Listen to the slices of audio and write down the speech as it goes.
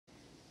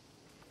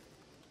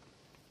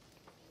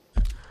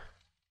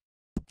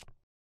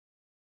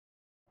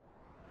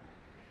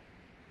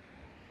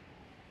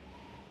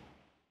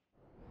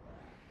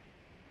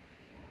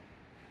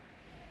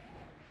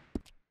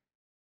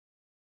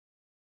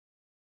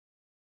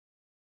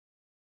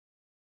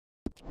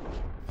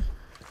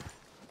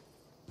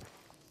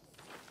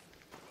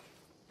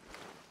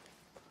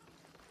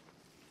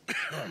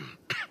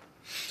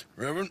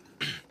Reverend?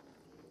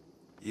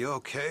 You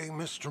okay,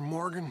 Mr.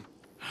 Morgan?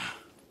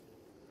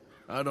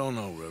 I don't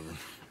know, Reverend.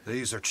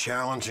 These are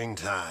challenging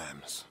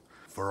times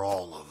for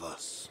all of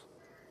us.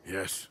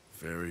 Yes,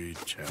 very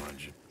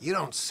challenging. You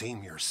don't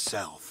seem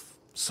yourself,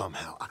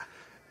 somehow.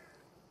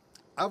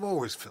 I've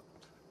always felt...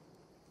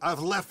 I've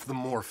left the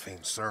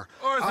morphine, sir.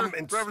 Arthur,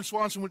 Reverend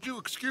Swanson, would you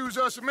excuse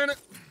us a minute?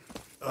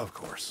 Of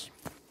course.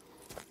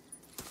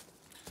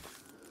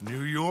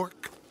 New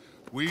York.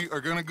 We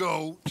are gonna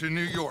go to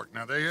New York.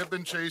 Now, they have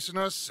been chasing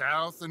us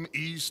south and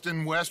east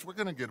and west. We're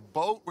gonna get a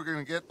boat, we're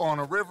gonna get on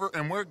a river,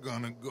 and we're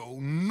gonna go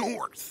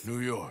north. New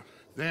York.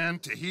 Then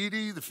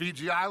Tahiti, the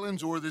Fiji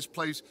Islands, or this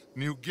place,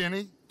 New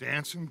Guinea,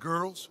 dancing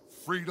girls,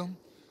 freedom.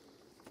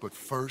 But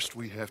first,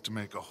 we have to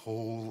make a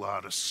whole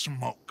lot of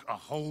smoke, a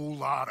whole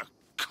lot of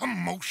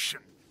commotion.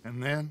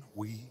 And then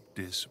we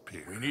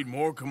disappear. We need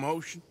more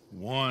commotion?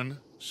 1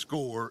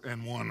 score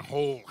and 1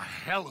 whole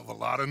hell of a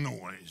lot of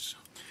noise.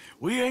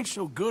 We ain't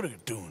so good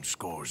at doing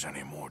scores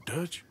anymore,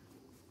 Dutch.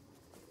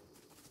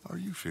 Are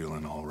you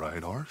feeling all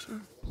right,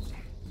 Arthur?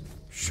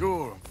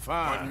 Sure, I'm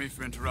fine. Pardon me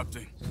for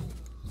interrupting.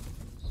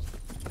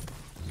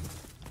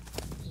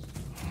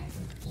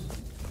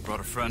 I brought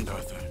a friend,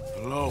 Arthur.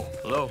 Hello.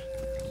 Hello.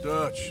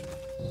 Dutch.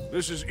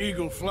 This is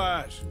Eagle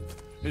Flies.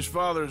 His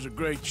father is a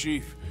great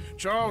chief.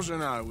 Charles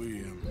and I,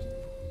 we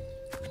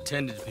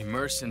Pretended to be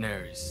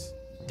mercenaries.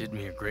 Did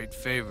me a great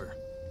favor.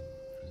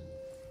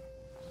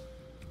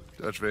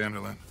 Dutch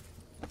Vanderlyn,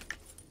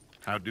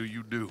 how do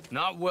you do?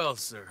 Not well,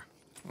 sir.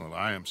 Well,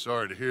 I am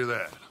sorry to hear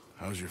that.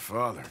 How's your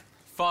father?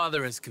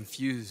 Father has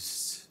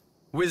confused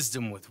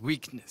wisdom with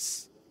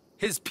weakness.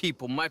 His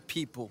people, my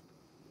people.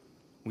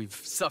 We've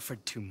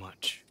suffered too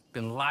much.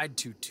 Been lied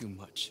to too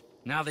much.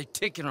 Now they've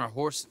taken our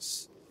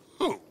horses.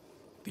 Who?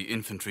 The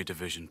infantry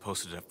division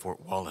posted at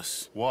Fort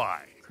Wallace.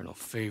 Why? Colonel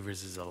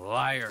Favors is a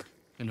liar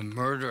and a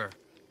murderer.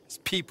 His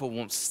people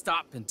won't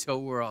stop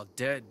until we're all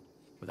dead.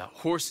 Without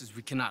horses,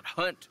 we cannot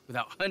hunt.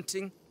 Without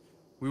hunting,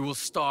 we will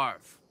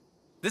starve.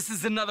 This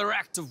is another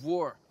act of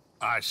war.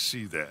 I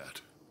see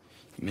that.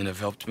 You men have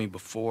helped me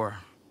before,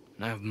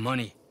 and I have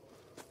money.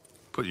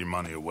 Put your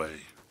money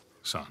away,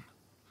 son.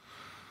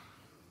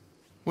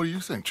 What do you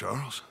think,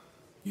 Charles?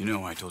 You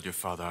know I told your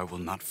father I will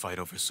not fight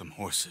over some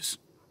horses.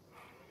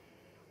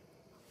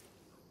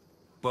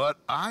 But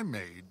I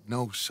made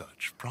no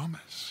such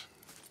promise.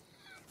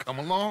 Come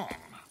along.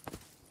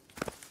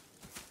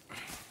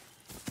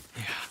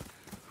 Yeah,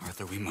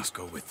 Arthur, we must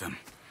go with them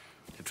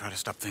to try to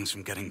stop things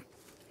from getting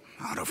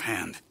out of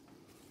hand.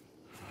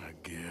 I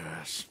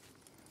guess.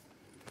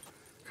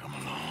 Come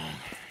along.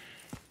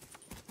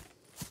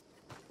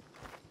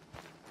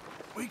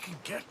 We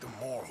could get them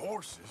more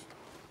horses.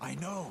 I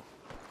know.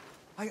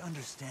 I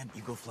understand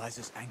Eagle Flies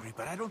is angry,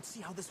 but I don't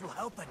see how this will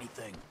help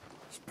anything.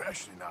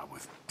 Especially not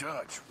with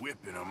Dutch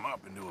whipping them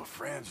up into a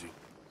frenzy.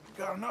 We've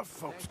got enough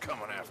folks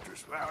coming after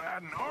us without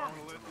adding army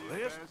to the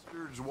list.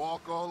 Bastards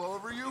walk all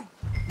over you?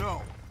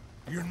 No,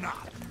 you're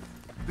not.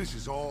 This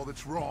is all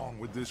that's wrong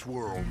with this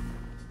world.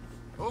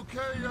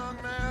 Okay,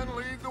 young man,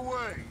 lead the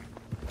way.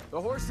 The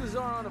horses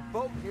are on a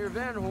boat near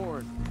Van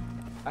Horn.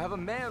 I have a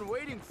man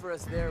waiting for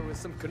us there with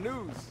some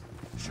canoes.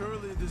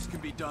 Surely this can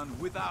be done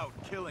without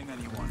killing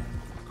anyone.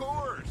 Of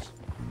course.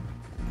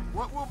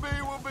 What will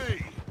be, will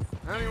be.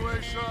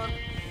 Anyway, son,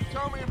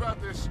 tell me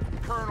about this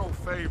Colonel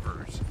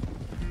Favors.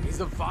 He's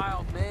a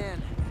vile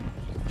man.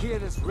 He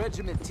and his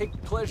regiment take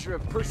pleasure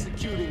in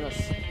persecuting us.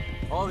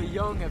 All the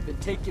young have been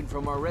taken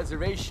from our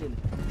reservation,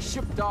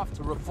 shipped off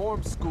to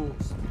reform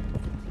schools.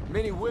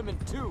 Many women,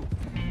 too.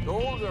 The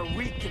old are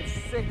weak and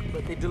sick,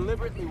 but they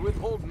deliberately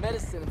withhold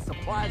medicine and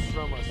supplies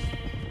from us.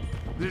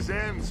 This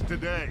ends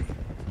today.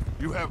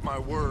 You have my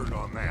word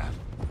on that.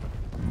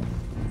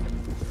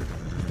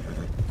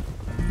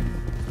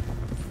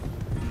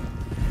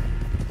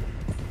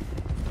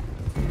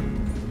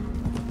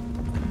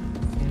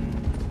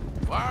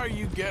 Why are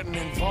you getting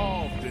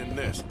involved in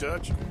this,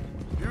 Dutch?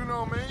 You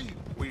know me.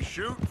 We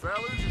shoot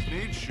fellers as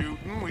need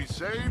shooting. We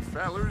save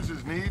fellers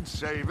as need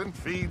saving.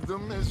 Feed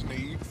them as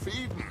need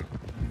feeding.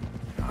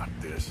 Not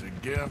this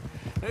again.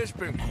 It's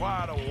been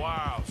quite a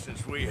while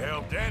since we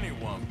helped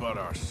anyone but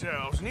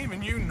ourselves, and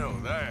even you know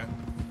that.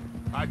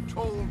 I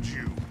told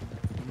you.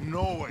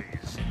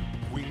 Noise.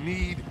 We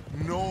need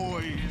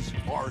noise,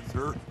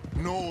 Arthur.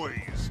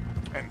 Noise.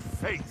 And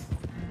faith.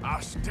 I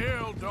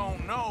still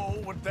don't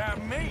know what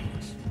that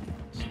means.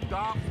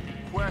 Stop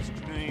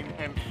questioning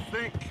and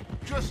think.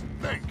 Just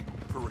think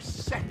for a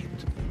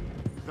second.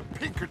 The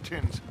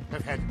Pinkertons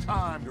have had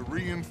time to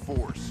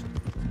reinforce.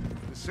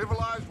 The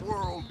civilized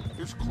world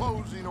is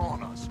closing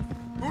on us.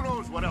 Who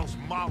knows what else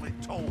Molly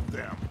told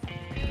them?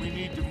 We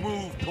need to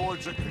move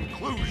towards a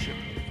conclusion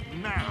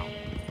now.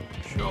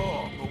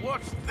 Sure, but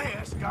what's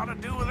this got to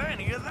do with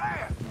any of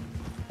that?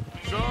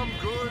 Some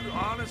good,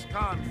 honest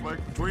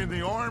conflict between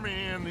the army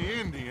and the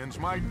Indians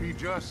might be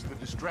just the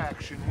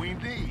distraction we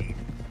need.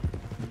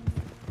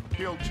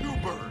 Kill 2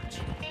 birds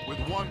with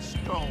 1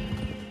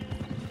 stone.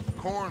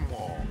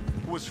 Cornwall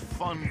was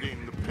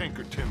funding the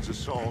Pinkertons'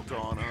 assault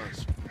on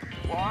us.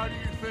 Why do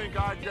you think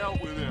I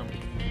dealt with him?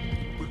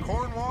 With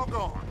Cornwall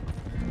gone,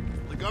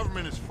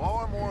 government is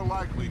far more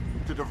likely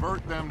to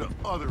divert them to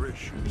other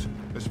issues,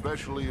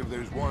 especially if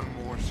there's one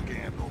more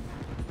scandal.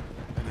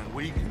 And then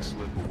we can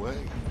slip away.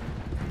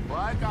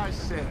 Like I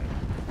said,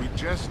 we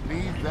just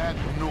need that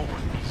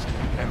noise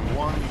and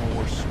one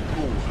more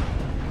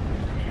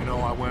score. You know,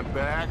 I went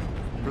back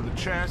for the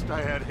chest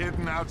I had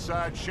hidden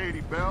outside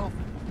Shady Belle,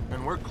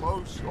 and we're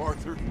close,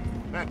 Arthur.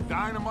 That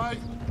dynamite,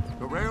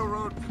 the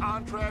railroad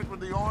contract with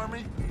the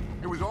Army,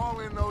 it was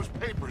all in those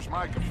papers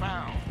Micah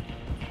found.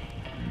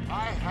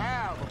 I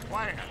have a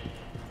plan.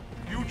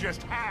 You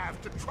just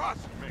have to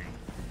trust me.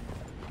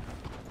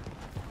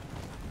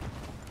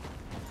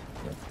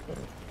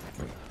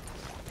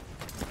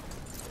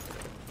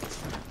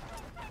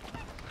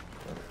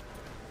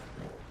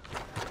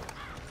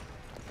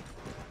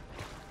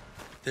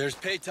 There's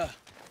Peta.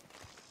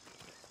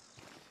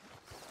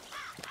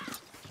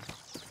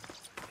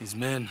 These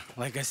men,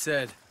 like I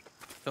said,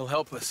 they'll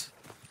help us.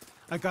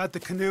 I got the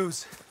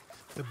canoes.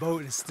 The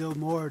boat is still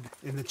moored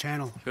in the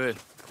channel. Good.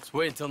 Let's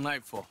wait until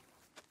nightfall.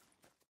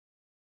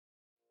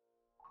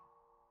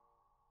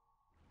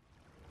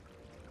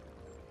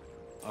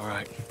 All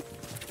right.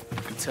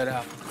 Let's head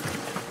out.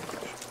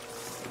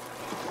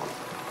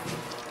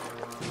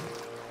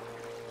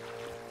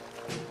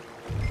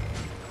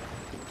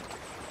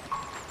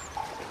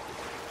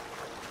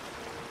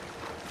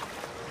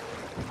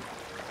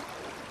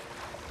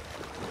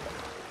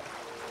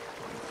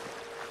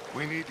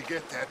 We need to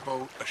get that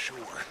boat ashore.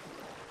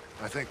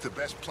 I think the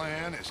best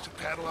plan is to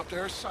paddle up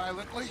there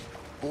silently,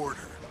 board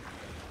her.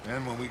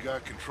 And when we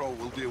got control,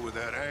 we'll deal with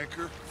that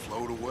anchor,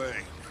 float away.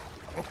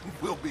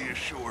 We'll be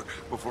ashore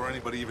before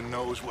anybody even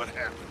knows what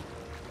happened.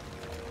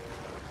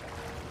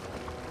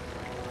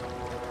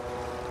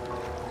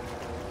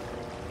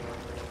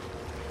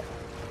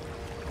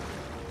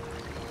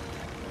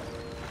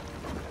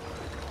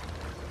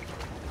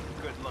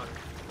 Good luck.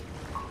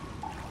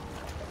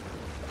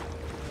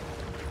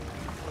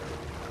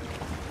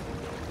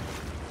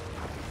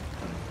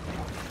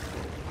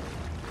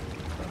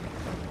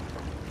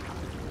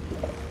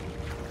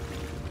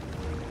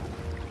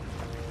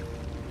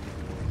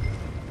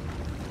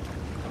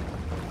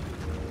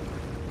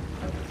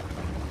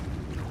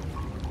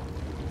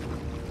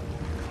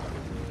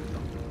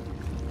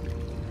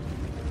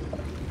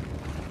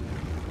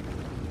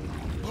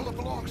 Pull up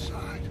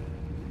alongside,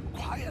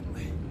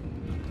 quietly.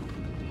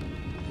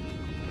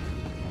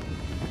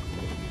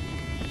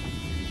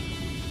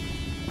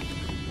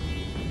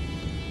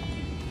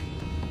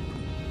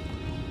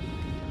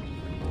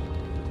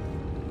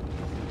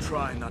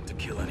 Try not to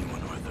kill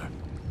anyone, Arthur.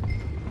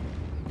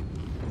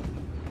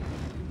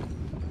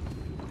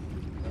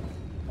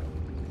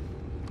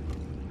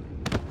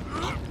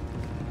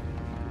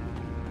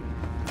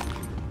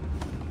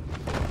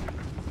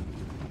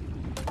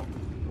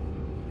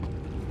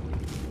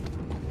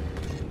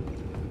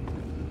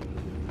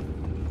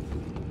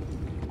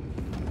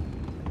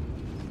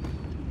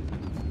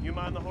 You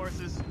mind the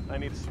horses? I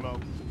need to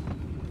smoke.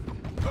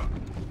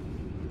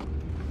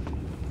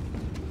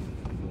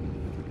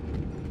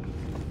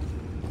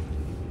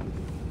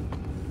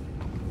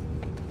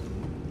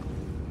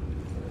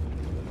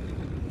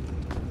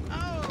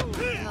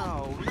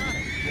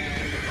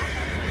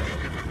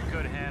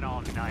 Good head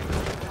all night.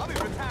 I'll be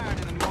retired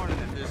in the morning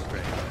at this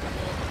rate.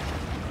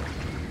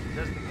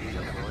 Just the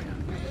deal for you.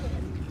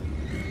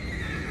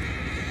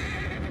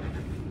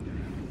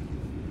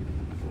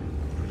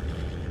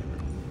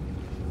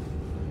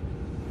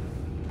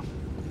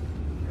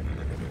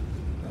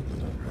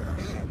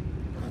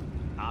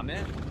 I'm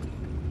in.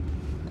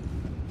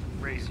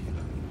 Raise you.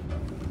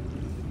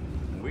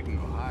 We can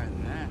go higher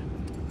than that.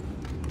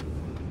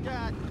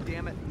 God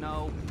damn it,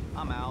 no.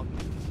 I'm out.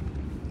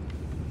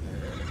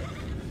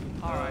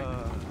 All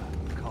right.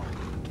 Call.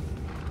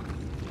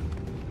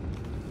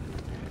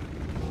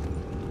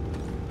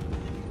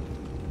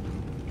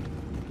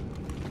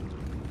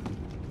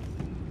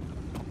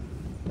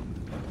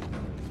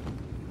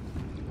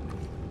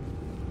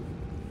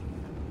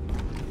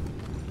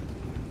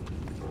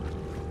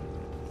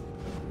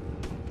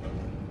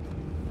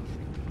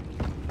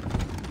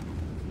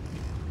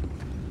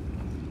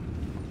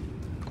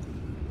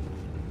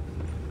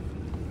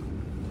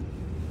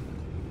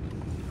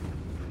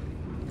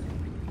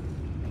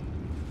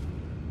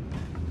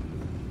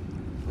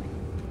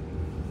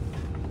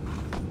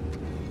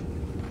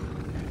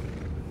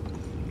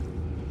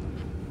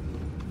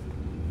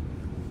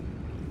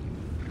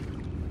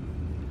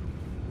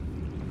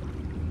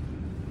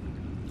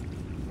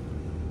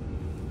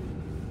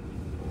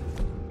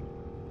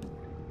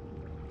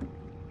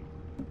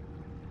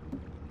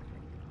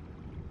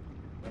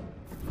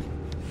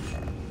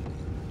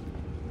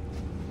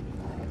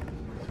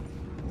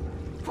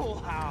 Full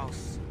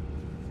house.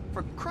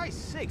 For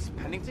Christ's sakes,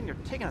 Pennington, you're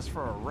taking us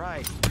for a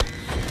ride.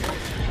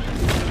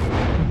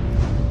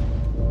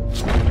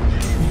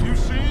 You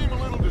seem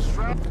a little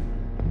distracted.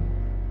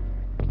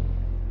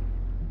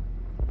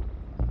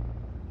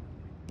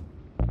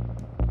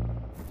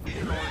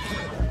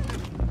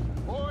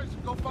 Boys,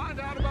 go find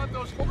out about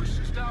those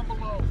horses down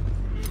below.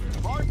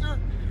 Arthur,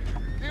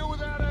 deal with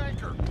that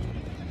anchor.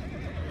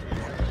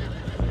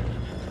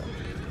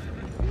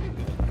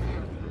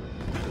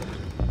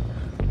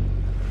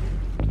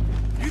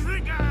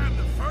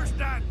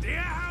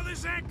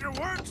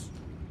 fireworks?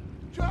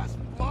 Just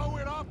blow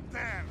it up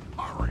then.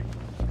 Hurry.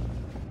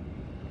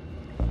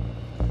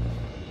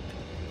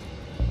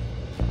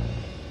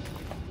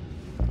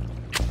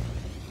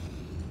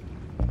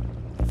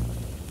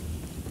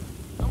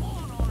 Come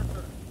on,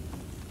 Arthur.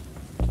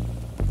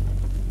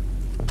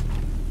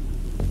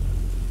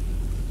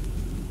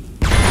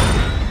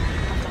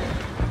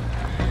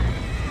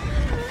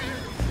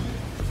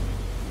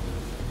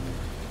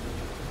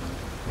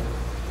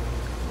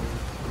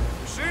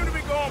 You seem to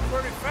be going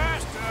pretty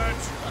fast,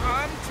 Dutch.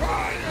 I'm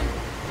trying.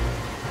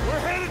 We're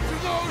headed to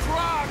those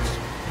rocks.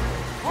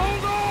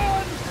 Hold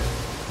on!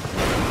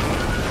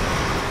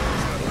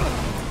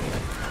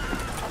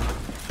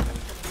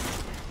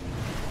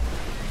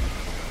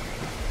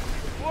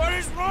 What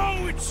is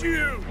wrong with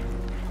you?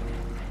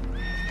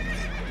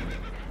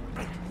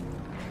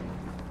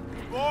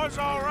 Boys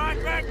all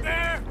right back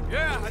there?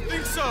 Yeah, I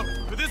think so.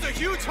 But there's a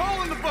huge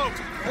hole in the boat.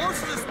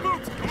 Horses are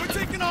spooked, and we're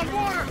taking on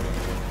water.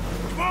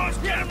 Come on, let's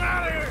get him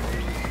out of here!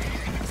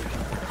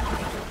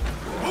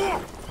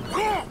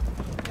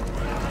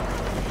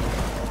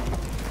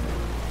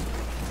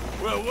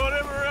 Well,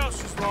 whatever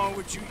else is wrong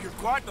with you, you're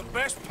quite the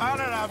best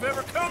pilot I've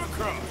ever come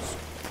across.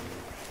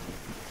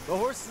 The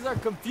horses are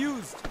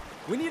confused.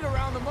 We need to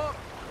round them up.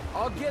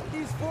 I'll get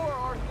these four,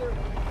 Arthur.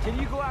 Can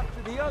you go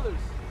after the others?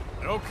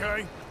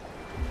 Okay.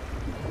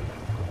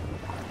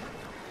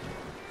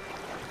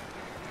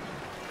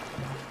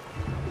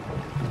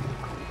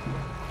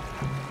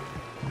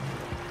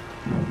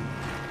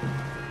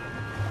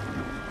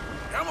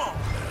 Come on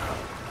now.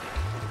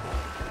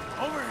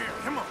 Over here,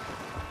 come on.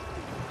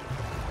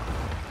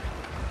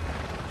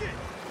 Get.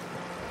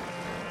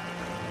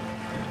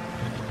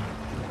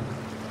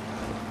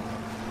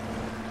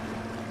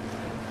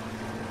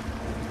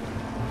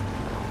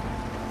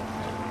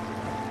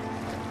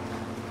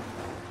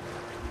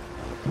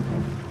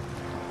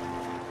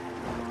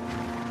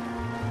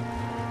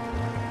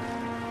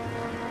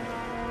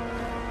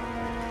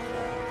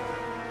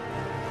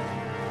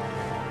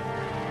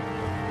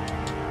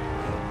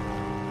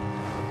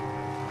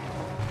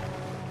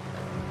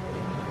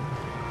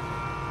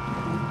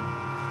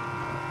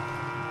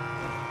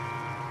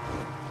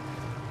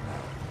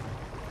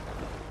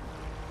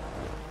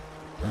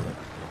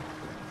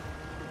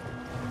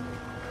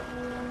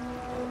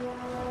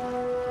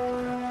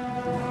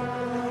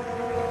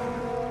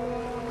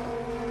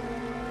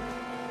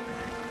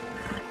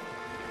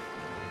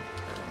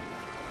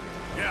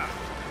 Yeah.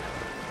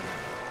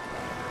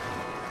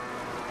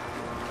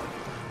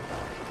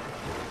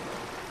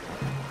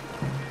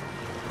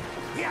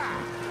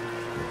 Yeah.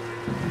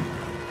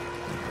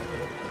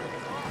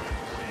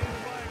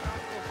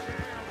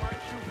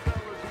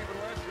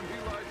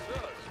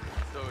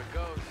 So it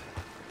goes.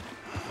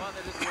 Father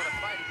doesn't want to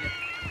fight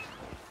again.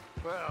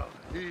 Well,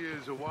 he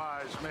is a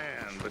wise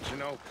man, but you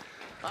know,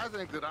 I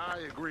think that I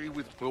agree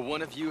with... Will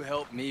one of you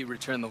help me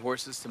return the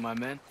horses to my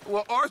men?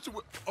 Well, Arthur...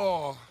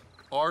 Oh,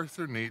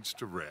 Arthur needs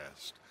to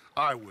rest.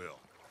 I will.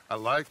 I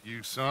like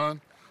you,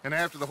 son. And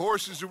after the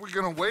horses, are we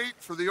gonna wait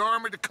for the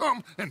army to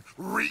come and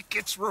wreak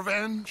its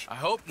revenge? I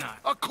hope not.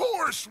 Of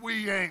course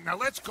we ain't. Now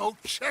let's go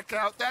check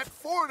out that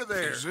fort of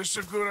theirs. Is this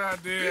a good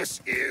idea? This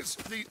is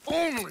the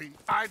only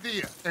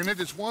idea, and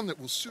it is one that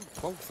will suit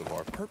both of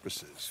our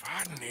purposes.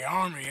 Fighting the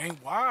army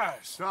ain't wise.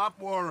 Stop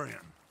worrying.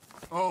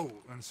 Oh,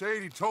 and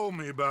Sadie told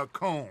me about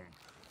Combe.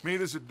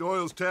 Meet us at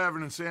Doyle's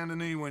Tavern in Saint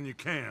Denis when you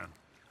can.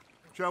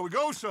 Shall we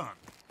go, son?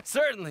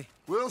 Certainly.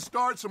 We'll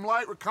start some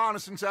light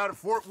reconnaissance out at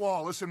Fort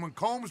Wallace, and when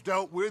Comb's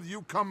dealt with,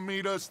 you come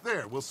meet us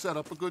there. We'll set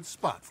up a good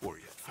spot for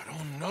you. I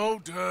don't know,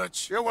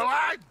 Dutch. Yeah, well,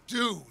 I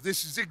do.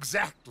 This is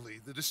exactly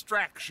the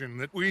distraction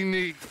that we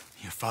need.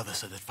 Your father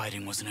said that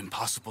fighting was an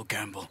impossible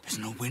gamble. There's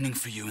no winning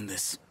for you in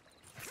this.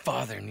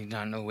 Father need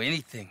not know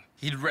anything.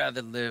 He'd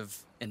rather live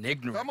in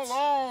ignorance. Come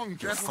along, Your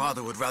gentlemen.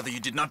 father would rather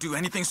you did not do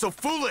anything so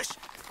foolish.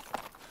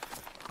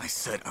 I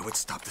said I would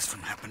stop this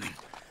from happening.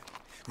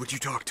 Would you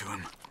talk to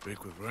him?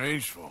 Speak with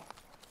Rangeful.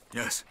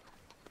 Yes.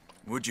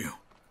 Would you?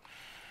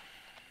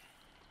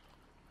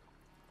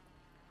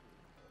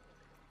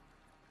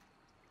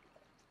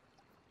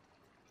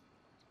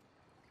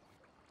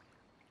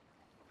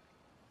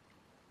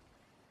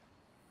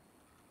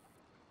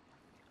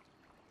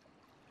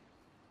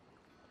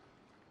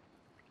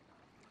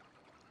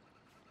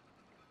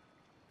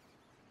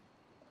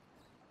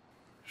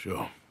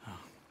 Sure.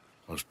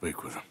 I'll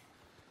speak with him.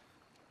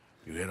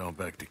 You head on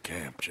back to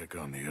camp, check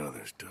on the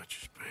others.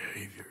 Dutch's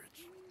behavior,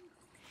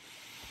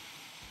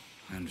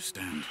 I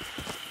understand.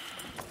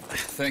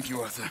 Thank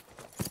you, Arthur.